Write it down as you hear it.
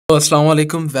Assalamu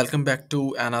alaikum. Welcome back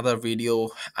to another video,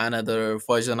 another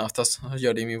version of the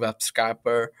Udemy web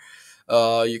scraper.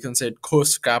 You can say it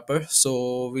course scraper.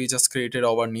 So we just created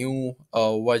our new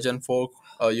version for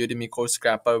Udemy course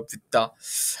scraper with the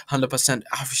 100%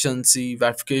 efficiency,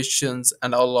 verifications,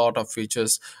 and a lot of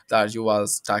features that you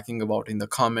was talking about in the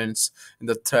comments, in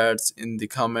the threads, in the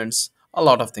comments. A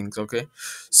lot of things. Okay,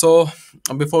 so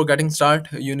before getting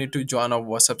started, you need to join our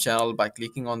WhatsApp channel by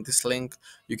clicking on this link.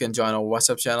 You can join our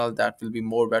WhatsApp channel. That will be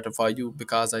more better for you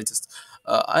because I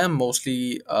am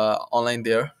mostly online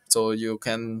there, so you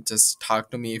can just talk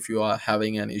to me if you are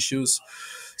having any issues.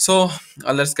 So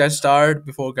let's get started.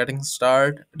 Before getting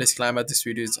started, disclaimer: this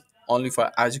video is only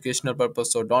for educational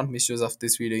purpose, so don't misuse of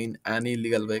this video in any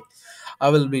legal way. I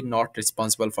will be not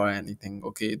responsible for anything.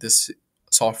 Okay, this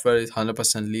software is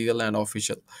 100% legal and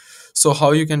official. So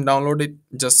how you can download it?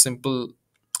 Just simple,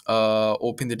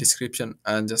 open the description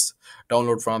and just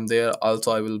download from there.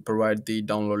 Also, I will provide the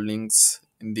download links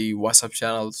in the WhatsApp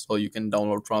channel, so you can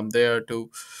download from there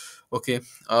too. Okay,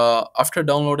 after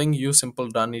downloading, you simple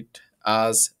run it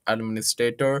as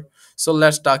administrator. So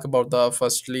let's talk about the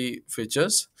firstly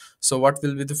features. So what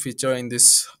will be the feature in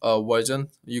this version?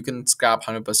 You can scrap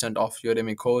 100% of your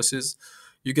Udemy courses.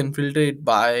 You can filter it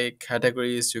by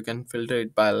categories, you can filter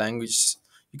it by language,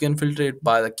 you can filter it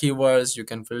by the keywords, you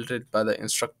can filter it by the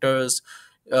instructors,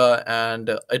 and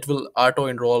it will auto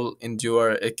enroll into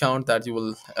your account that you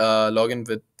will log in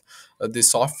with the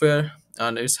software.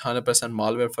 And it's 100%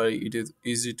 malware free. It is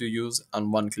easy to use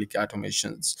and one click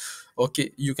automations.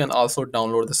 Okay, you can also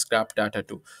download the scrap data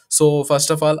too. So first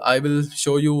of all, I will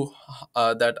show you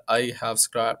that I have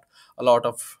scrapped a lot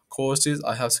of courses.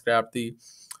 I have scrapped the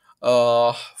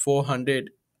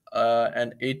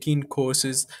 418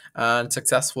 courses and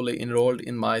successfully enrolled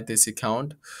in my this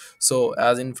account. So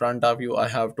as in front of you, I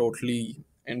have totally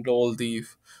enrolled the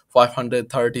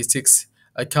 536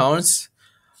 accounts.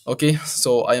 Okay,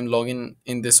 so I am logging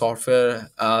in the software.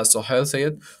 So I'll say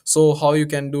it. So how you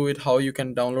can do it, how you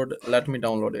can download, let me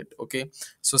download it. Okay,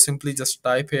 so simply just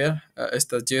type here, it's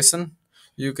the JSON.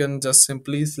 You can just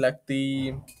simply select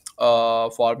the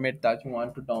format that you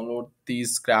want to download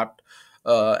these scrapped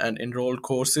and enrolled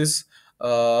courses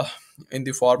in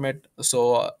the format.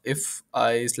 So if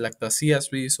I select the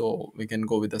CSV, so we can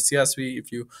go with the CSV.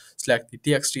 If you select the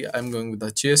TXT, I'm going with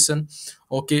the JSON.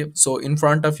 Okay, so in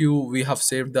front of you we have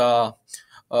saved the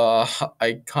uh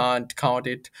I can't count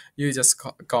it, you just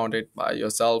count it by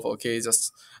yourself. Okay,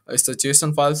 just it's a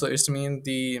JSON file, so it's mean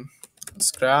the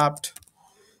scrapped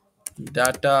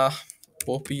data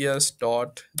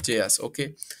ops.js.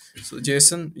 Okay, so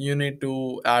JSON, you need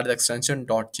to add the extension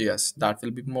 .js, that will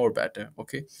be more better.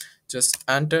 Okay, just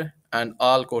enter and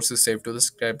all courses saved to the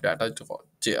scrap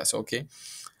data.js. Okay,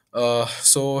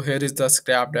 so here is the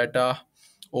scrap data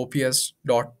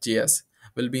ops.js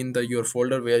will be in the your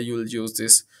folder where you will use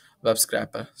this web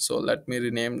scraper. So let me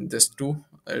rename this to,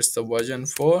 it's the version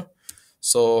 4.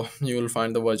 So you will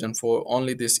find the version 4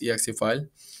 only this exe file.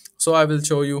 So I will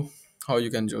show you how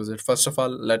you can use it. First of all,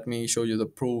 let me show you the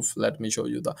proof, let me show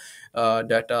you the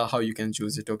data how you can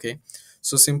use it. Okay,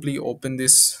 so simply open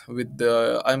this with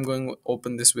the, I'm going to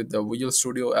open this with the Visual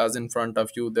Studio. As in front of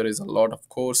you there is a lot of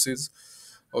courses.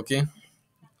 Okay,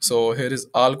 so here is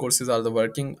all courses are the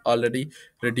working already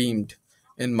redeemed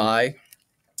in my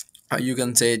you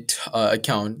can say it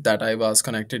account that I was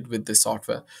connected with this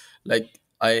software. Like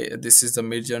I, this is the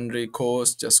mid-January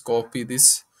course, just copy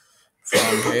this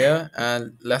from here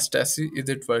and let's test it, is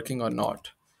it working or not.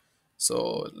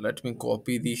 So let me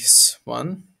copy this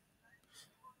one.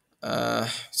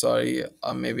 Sorry,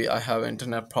 maybe I have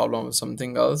internet problem or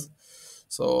something else,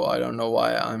 so I don't know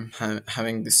why I'm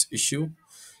having this issue.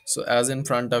 So as in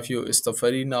front of you is the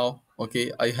ferry now.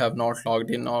 Okay, I have not logged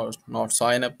in or not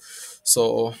sign up,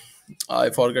 so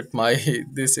I forget my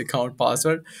this account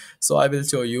password. So I will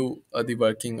show you the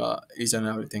working each and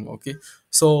everything. Okay,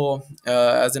 so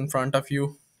as in front of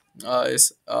you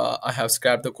is I have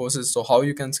scrapped the courses. So how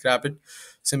you can scrap it?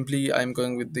 Simply I'm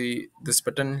going with the this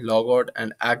button, log out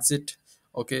and exit.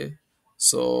 Okay,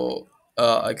 so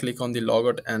I click on the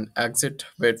logout and exit,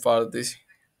 wait for this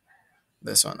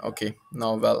one. Okay,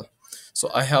 now well,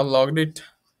 so I have logged it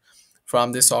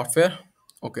from the software.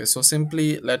 Okay, so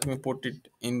simply let me put it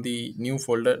in the new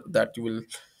folder that you will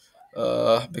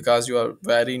because you are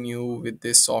very new with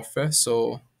this software,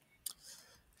 so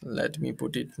let me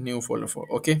put it new folder for.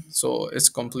 Okay, so it's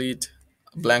complete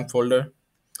blank folder.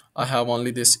 I have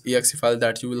only this exe file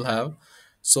that you will have.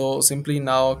 So simply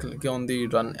now click on the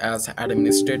run as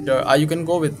administrator. You can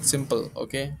go with simple.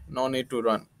 Okay, no need to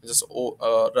run, just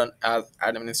run as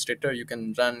administrator. You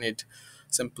can run it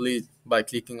simply by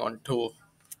clicking on tool.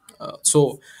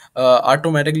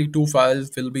 Automatically two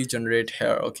files will be generated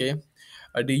here. Okay,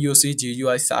 do you see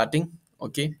GUI setting?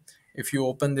 Okay, if you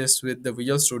open this with the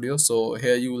Visual Studio, so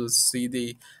here you will see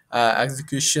the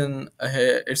execution.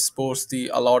 Here it supports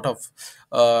the a lot of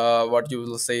what you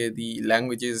will say the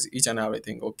languages, each and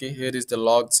everything. Okay, here is the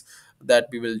logs that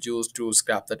we will use to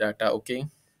scrap the data. Okay,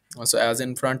 so as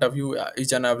in front of you,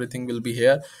 each and everything will be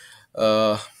here.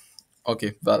 uh,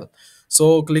 okay, well,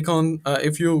 so click on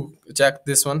if you check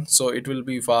this one, so it will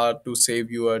be far to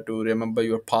save you or to remember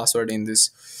your password in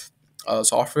this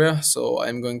software. So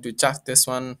I'm going to check this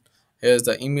one. Here's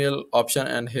the email option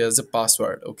and here's the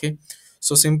password. Okay,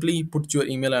 so simply put your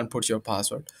email and put your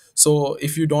password. So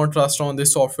if you don't trust on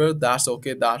this software, that's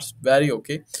okay, that's very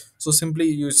okay. So simply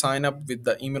you sign up with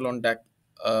the email on deck,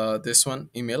 this one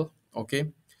email.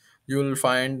 Okay, you will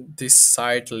find this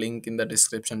site link in the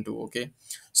description too. Okay,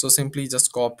 so simply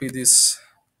just copy this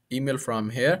email from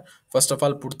here. First of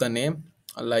all, put the name,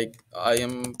 like I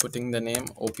am putting the name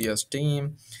OPS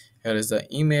team. Here is the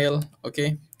email.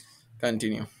 Okay,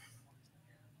 continue.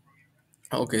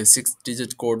 Okay,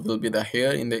 6-digit code will be the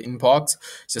here in the inbox.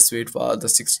 Just wait for the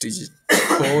 6-digit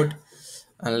code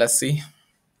and let's see.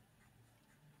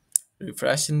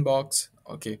 Refresh inbox.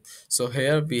 Okay, so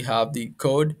here we have the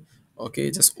code. Okay,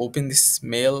 just open this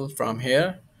mail from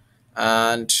here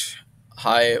and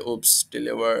hi, oops,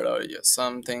 delivered or yeah,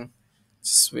 something.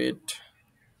 Just wait.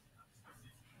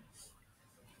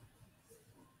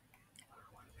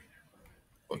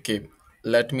 Okay,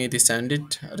 let me resend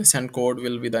it. Resend code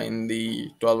will be the in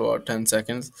the 12 or 10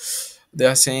 seconds. They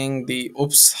are saying the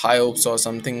oops, hi oops or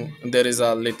something. There is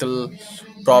a little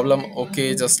problem.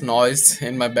 Okay, just noise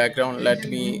in my background. Let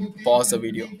me pause the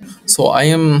video. So I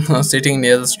am sitting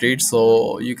near the street,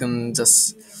 so you can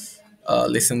just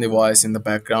listen the voice in the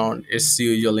background. It's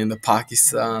usual in the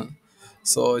Pakistan.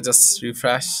 So just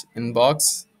refresh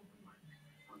inbox.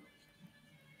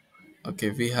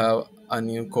 Okay, we have a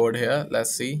new code here.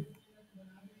 Let's see.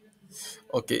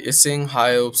 Okay, it's saying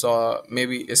hi oops or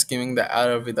maybe it's giving the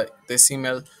error with this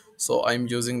email. So I'm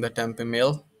using the temp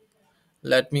email.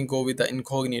 Let me go with the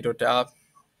incognito tab,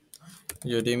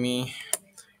 Udemy,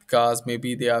 because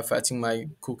maybe they are fetching my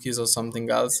cookies or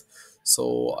something else.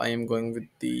 So I am going with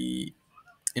the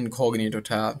incognito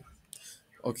tab.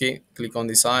 Okay, click on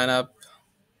the sign up.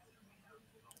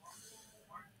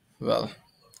 Well,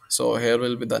 so here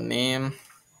will be the name.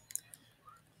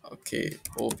 Okay,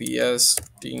 OPS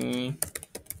team,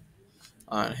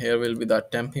 and here will be the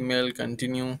temp email.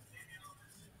 Continue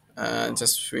and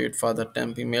just wait for the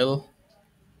temp email.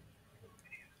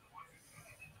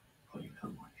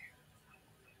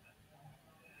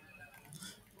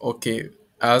 Okay,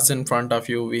 as in front of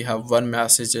you we have one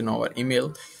message in our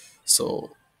email.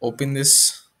 So open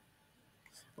this.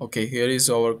 Okay, here is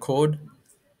our code.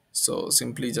 So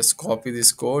simply just copy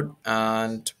this code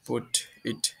and put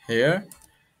it here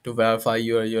to verify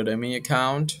your Udemy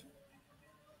account.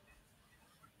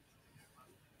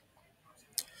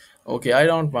 Okay, I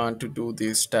don't want to do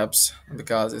these steps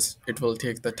because it will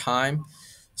take the time.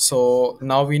 So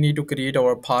now we need to create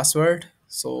our password.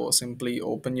 So simply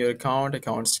open your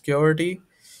account security,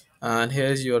 and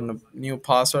here's your new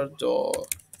password. So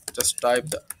just type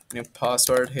the new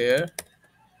password here.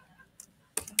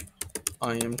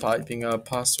 I am typing a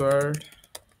password.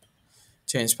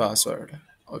 Change password.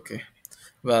 Okay,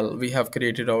 well, we have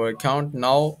created our account.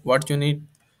 Now what you need,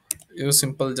 you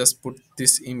simple just put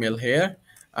this email here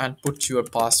and put your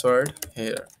password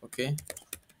here. Okay,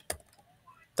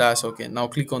 that's okay. Now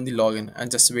click on the login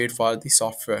and just wait for the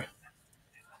software.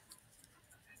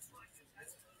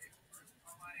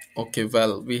 Okay,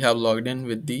 well, we have logged in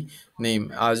with the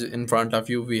name as in front of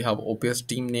you. We have OPS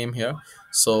team name here.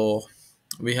 So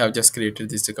we have just created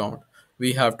this account.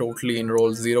 We have totally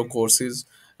enrolled 0 courses,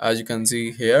 as you can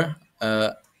see here.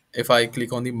 If I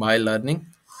click on the my learning,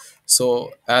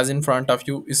 so as in front of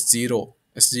you is zero,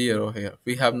 it's zero here.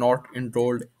 We have not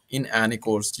enrolled in any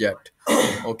course yet.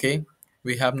 Okay,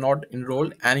 we have not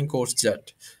enrolled any course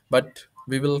yet, but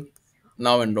we will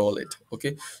now enroll it.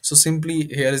 Okay, so simply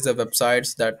here is the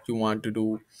websites that you want to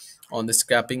do on the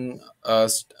scrapping.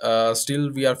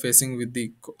 Still we are facing with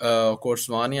the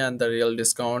Coursevania and the real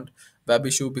discount web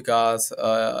issue because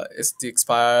it's the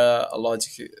expire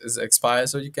logic is expired,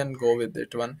 so you can go with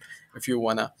it one if you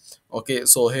wanna. Okay,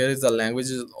 so here is the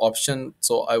languages option.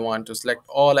 So I want to select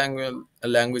all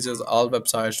languages, all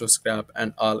websites to scrap,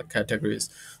 and all categories.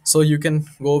 So you can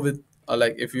go with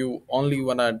like if you only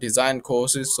wanna design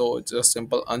courses, so just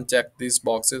simple uncheck these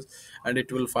boxes and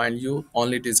it will find you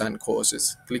only design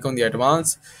courses. Click on the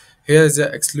advanced. Here is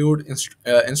the exclude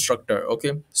instructor.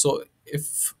 Okay, so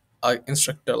if a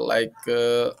instructor like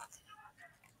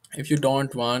If you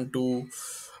don't want to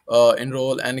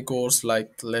enroll any course,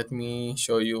 like let me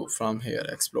show you from here,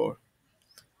 explore.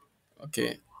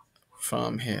 Okay,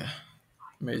 from here,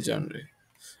 May January.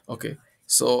 Okay,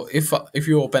 so if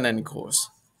you open any course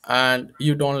and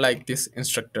you don't like this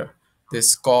instructor,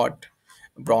 this Scott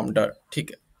Bromder,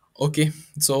 ठीक है? Okay,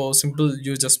 so simple,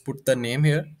 you just put the name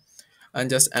here and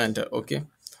just enter. Okay,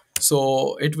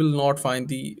 so it will not find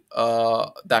the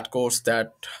that course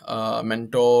that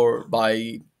mentor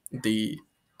by the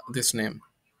this name,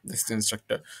 this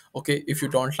instructor. Okay, if you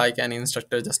don't like any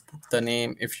instructor, just put the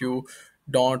name. If you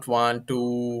don't want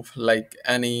to like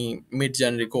any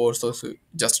mid-genre course, also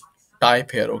just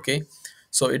type here. Okay,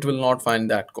 so it will not find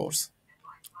that course.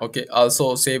 Okay,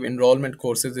 also save enrollment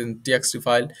courses in txt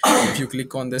file. If you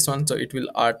click on this one, so it will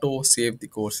auto save the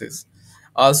courses.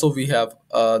 Also we have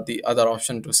the other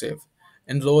option to save,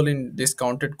 enroll in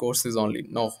discounted courses only.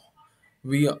 No,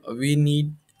 we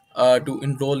need to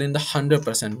enroll in the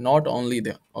 100%, not only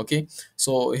the. Okay,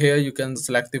 so here you can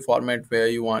select the format where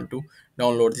you want to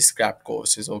download the scrap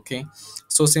courses. Okay,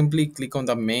 so simply click on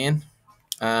the main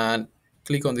and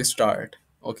click on the start.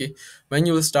 Okay, when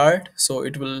you will start, so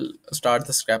it will start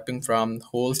the scrapping from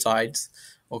whole sites.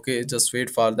 Okay, just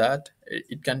wait for that.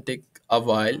 It can take a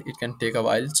while, it can take a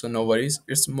while, so no worries,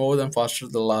 it's more than faster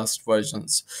the last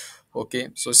versions. Okay,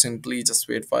 so simply just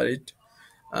wait for it,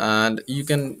 and you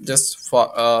can just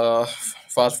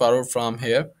fast forward from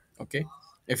here. Okay,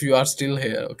 if you are still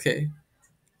here. Okay,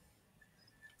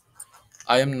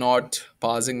 I am not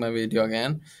pausing my video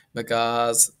again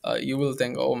because you will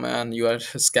think, oh man, you are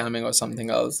scamming or something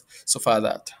else. So for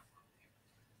that,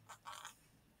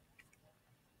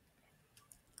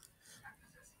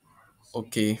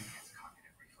 okay,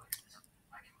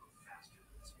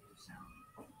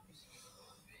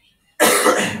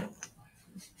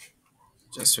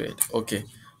 just wait. Okay,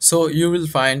 so you will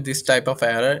find this type of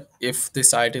error if the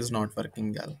site is not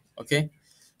working well. Okay,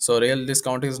 so real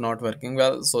discount is not working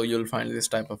well, so you'll find this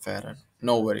type of error.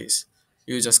 No worries,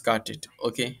 you just cut it.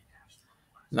 Okay,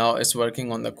 now it's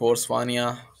working on the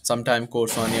Coursevania. Sometime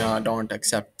Coursevania don't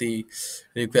accept the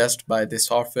request by the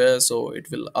software, so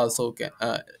it will also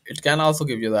it can also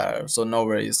give you the error. So no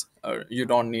worries, you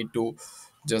don't need to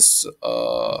just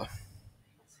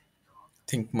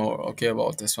think more. Okay,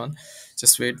 about this one,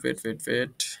 just wait.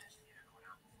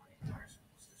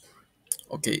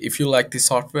 Okay, if you like the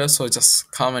software, so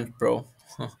just comment, bro.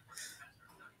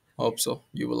 Hope so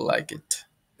you will like it.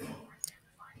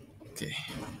 Okay,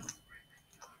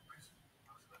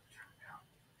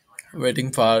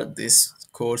 waiting for this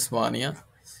Coursevania.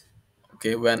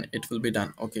 Okay, when it will be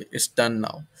done. Okay, it's done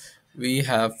now. We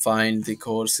have find the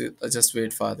courses. Just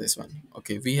wait for this one.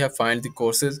 Okay, we have find the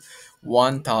courses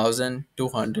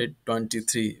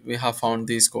 1223. We have found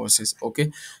these courses. Okay,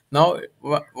 now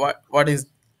what is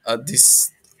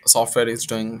this software is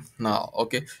doing now?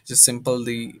 Okay, just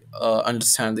simply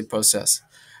understand the process.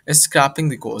 It's scrapping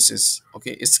the courses.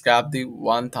 Okay, it's scrap the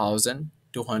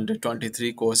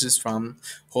 1223 courses from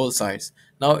whole sites.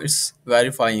 Now it's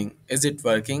verifying, is it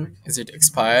working, is it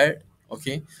expired.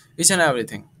 Okay, each and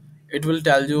everything. It will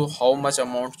tell you how much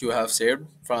amount you have saved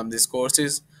from these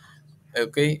courses.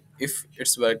 Okay, if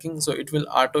it's working, so it will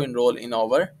auto enroll in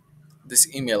our this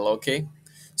email. Okay,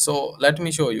 so let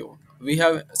me show you. We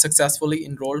have successfully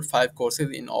enrolled 5 courses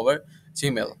in our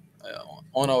Gmail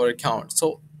on our account.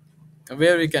 So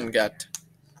where we can get.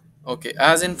 Okay,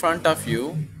 as in front of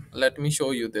you, let me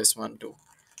show you this one too.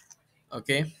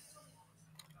 Okay,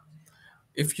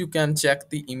 if you can check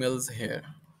the emails here,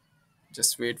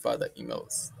 just wait for the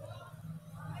emails.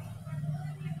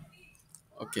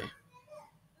 Okay,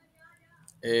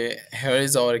 here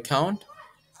is our account.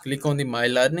 Click on the my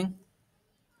learning.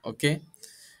 Okay,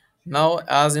 now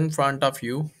as in front of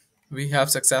you, we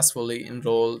have successfully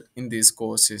enrolled in these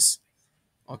courses.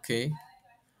 Okay,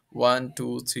 one,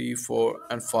 two, three, four,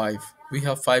 and five. We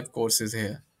have 5 courses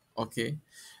here. Okay,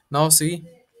 now see,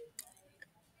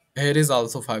 here is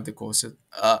also 5 the courses.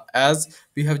 As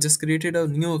we have just created a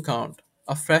new account,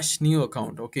 a fresh new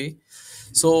account. Okay,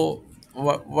 so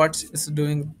what it's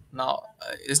doing now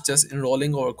is just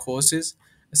enrolling our courses,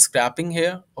 scrapping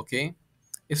here. Okay,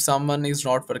 if someone is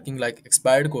not working like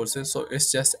expired courses, so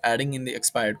it's just adding in the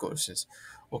expired courses.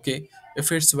 Okay, if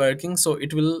it's working, so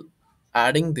it will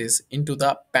adding this into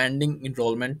the pending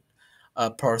enrollment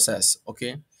process.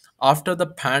 Okay, after the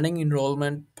pending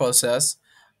enrollment process,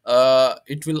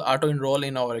 it will auto enroll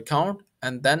in our account,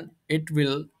 and then it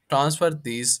will transfer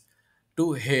these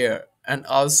to here and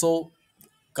also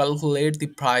calculate the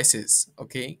prices.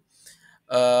 Okay,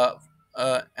 uh,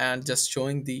 and just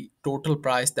showing the total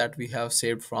price that we have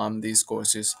saved from these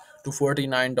courses to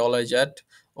 $49 yet.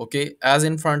 Okay, as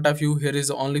in front of you here is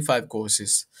only 5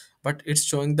 courses, but it's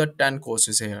showing the 10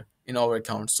 courses here in our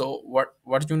account. So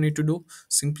what you need to do,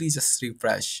 simply just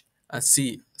refresh and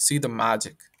see the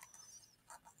magic.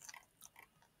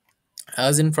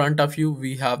 As in front of you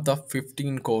we have the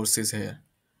 15 courses here.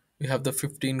 We have the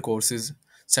 15 courses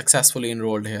successfully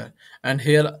enrolled here, and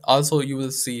here also you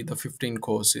will see the 15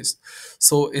 courses.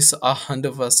 So it's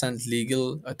 100%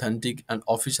 legal, authentic and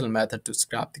official method to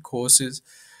scrap the courses.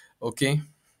 Okay,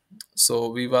 so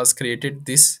we was created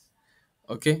this.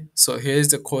 Okay, so here is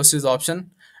the courses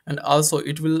option, and also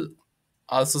it will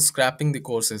also scrapping the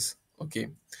courses. Okay,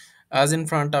 as in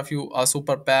front of you a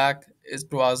super pack,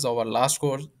 it was our last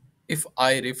course. If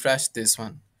I refresh this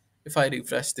one, if I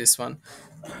refresh this one,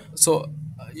 so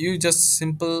you just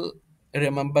simple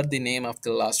remember the name of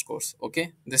the last course.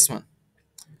 Okay, this one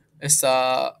is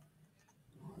a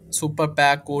super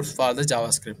pack course for the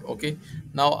javascript. Okay,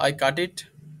 now I cut it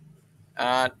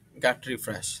and get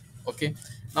refresh. Okay,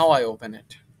 now I open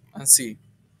it and see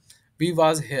we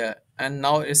was here, and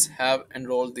now it's have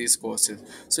enrolled these courses.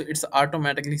 So it's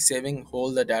automatically saving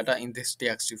all the data in this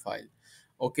txt file.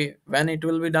 Okay, when it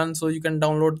will be done, so you can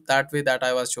download that way that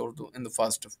I was showed to in the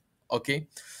first. Okay,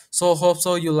 so hope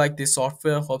so you like this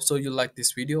software, hope so you like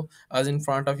this video. As in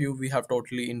front of you we have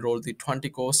totally enrolled the 20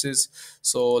 courses.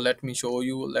 So let me show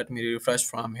you, let me refresh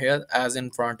from here. As in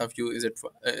front of you is it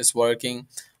is working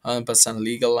 100%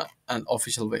 legal and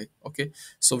official way. Okay,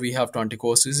 so we have 20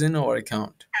 courses in our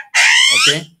account.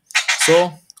 Okay,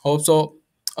 so hope so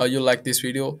you like this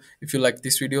video. If you like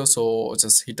this video, so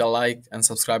just hit a like and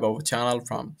subscribe our channel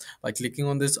from by clicking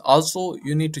on this. Also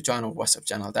you need to join our WhatsApp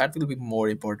channel, that will be more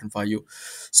important for you.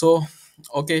 So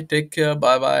okay, take care,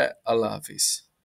 bye bye, Allah Hafiz.